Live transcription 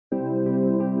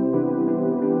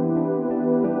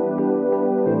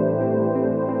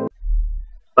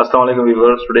Assalamu alaikum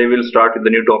viewers. Today we'll start with the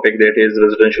new topic, that is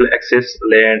residential access,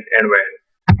 LAN and WAN.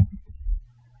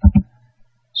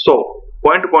 So,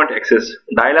 point-to-point access,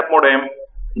 dial-up modem,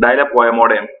 dial-up via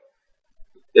modem.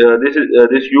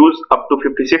 This use up to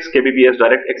 56 kbps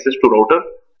direct access to router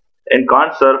and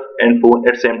can't surf and phone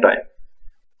at same time.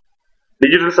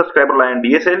 Digital subscriber line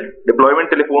DSL, deployment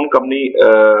telephone company,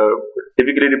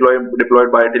 typically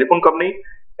deployed by a telephone company,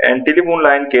 and telephone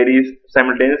line carries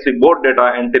simultaneously both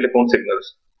data and telephone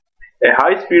signals. A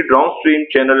high-speed downstream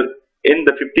channel in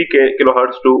the 50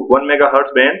 kHz to 1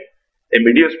 MHz band, a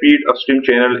medium speed upstream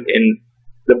channel in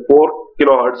the 4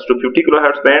 kHz to 50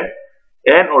 kHz band,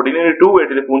 and ordinary two-way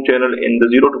telephone channel in the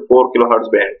 0 to 4 kHz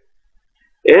band.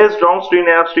 As downstream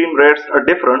and upstream rates are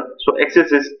different, so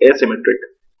access is asymmetric.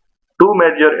 Two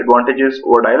major advantages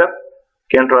over dial-up: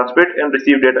 can transmit and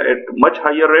receive data at much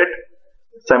higher rate,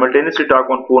 simultaneously talk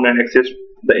on phone and access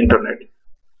the internet.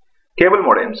 Cable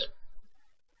modems.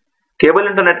 Cable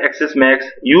internet access makes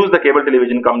use the cable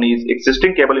television company's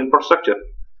existing cable infrastructure.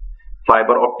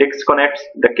 Fiber optics connects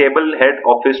the cable head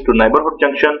office to neighborhood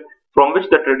junction from which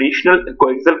the traditional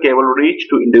coaxial cable reach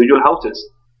to individual houses.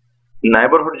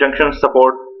 Neighborhood junctions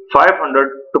support 500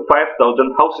 to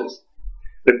 5000 houses.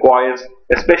 Requires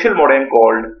a special modem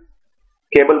called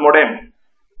cable modem.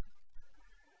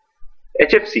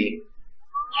 HFC.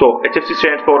 So HFC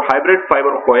stands for hybrid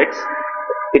fiber coax.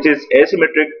 It is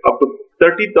asymmetric up to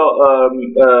 30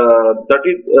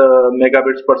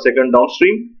 megabits per second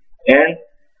downstream and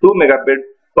 2 megabits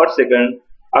per second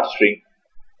upstream.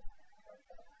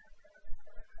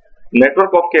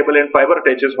 Network of cable and fiber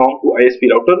attaches home to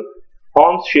ISP router.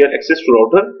 Homes share access to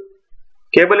router.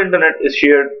 Cable internet is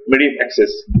shared medium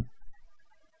access.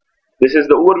 This is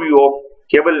the overview of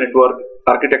cable network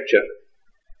architecture.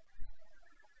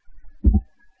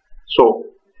 So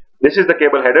this is the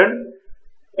cable header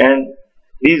and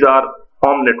these are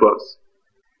home networks.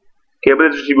 Cable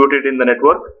is distributed in the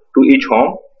network to each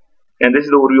home, and this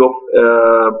is the overview of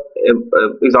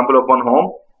example of one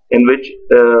home in which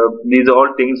these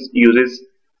all things uses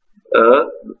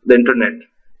the internet.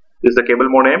 This is the cable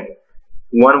modem.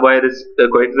 One wire is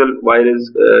coaxial wire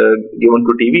is given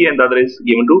to TV and the other is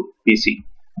given to PC.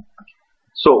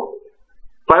 So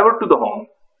fiber to the home,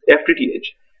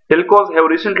 FTTH. Telcos have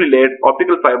recently laid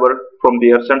optical fiber from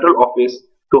their central office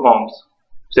to homes.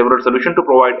 Several solutions to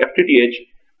provide FTTH,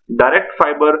 direct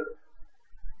fiber,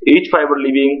 each fiber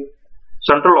leaving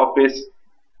central office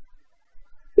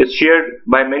is shared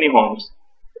by many homes.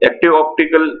 Active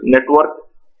optical network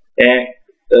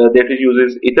that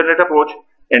uses Ethernet approach,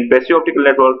 and passive optical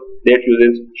network that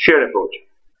uses shared approach.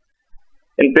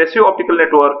 In passive optical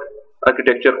network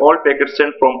architecture, all packets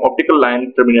sent from optical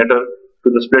line terminator to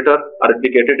the splitter are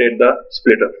replicated at the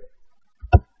splitter.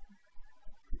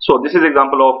 So this is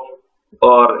example of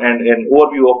an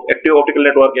overview of active optical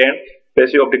network and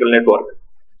passive optical network.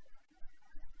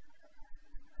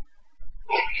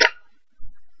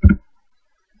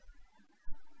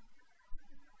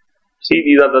 See,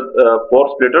 these are the 4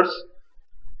 splitters,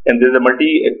 and there is a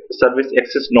multi-service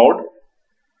access node.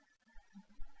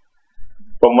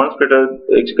 From one splitter,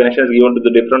 connection is given to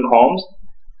the different homes,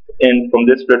 and from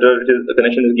this splitter, the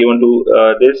connection is given to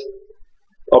this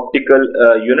optical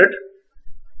unit.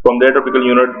 From that optical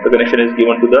unit, the connection is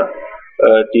given to the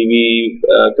TV,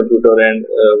 computer, and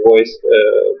voice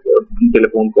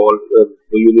telephone call,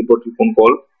 telephone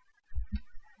call.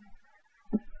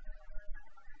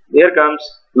 Here comes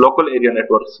local area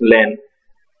networks, LAN.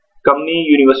 Company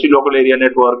University Local Area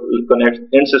Network connects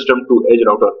end system to edge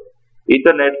router.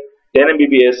 Ethernet 10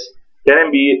 Mbps,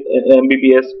 10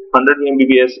 Mbps, 100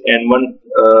 Mbps, and 1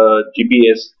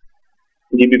 Gbps,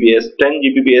 10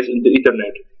 Gbps into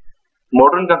Ethernet.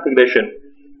 Modern configuration.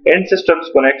 End systems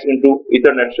connects into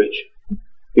Ethernet switch.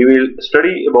 We will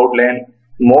study about LAN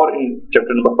more in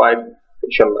chapter number 5,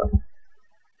 inshallah.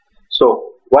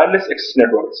 So, wireless access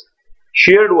networks.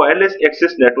 Shared wireless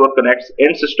access network connects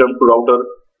end system to router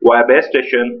via base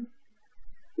station.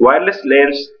 Wireless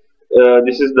LANs.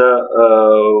 This is the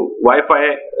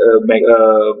Wi-Fi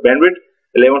bandwidth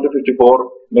 11 to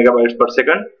 54 megabytes per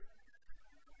second.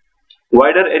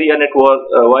 Wider area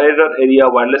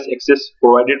wireless access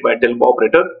provided by telco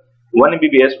operator, 1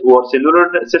 Mbps over cellular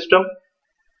system.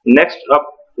 Next up,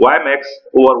 WiMAX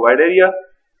over wide area.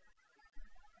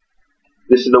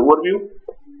 This is the overview.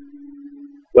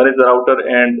 One is the router,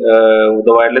 and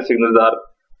the wireless signals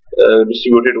are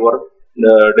distributed over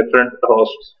different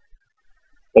hosts.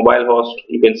 Mobile host,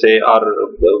 you can say, are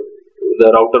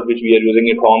the router which we are using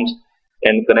at homes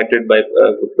and connected by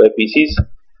PCs.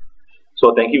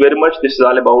 So thank you very much. This is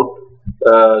all about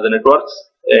the networks,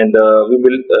 and we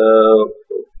will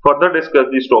further discuss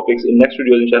these topics in next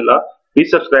videos inshallah. Please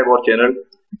subscribe our channel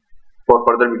for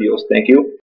further videos. Thank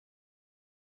you.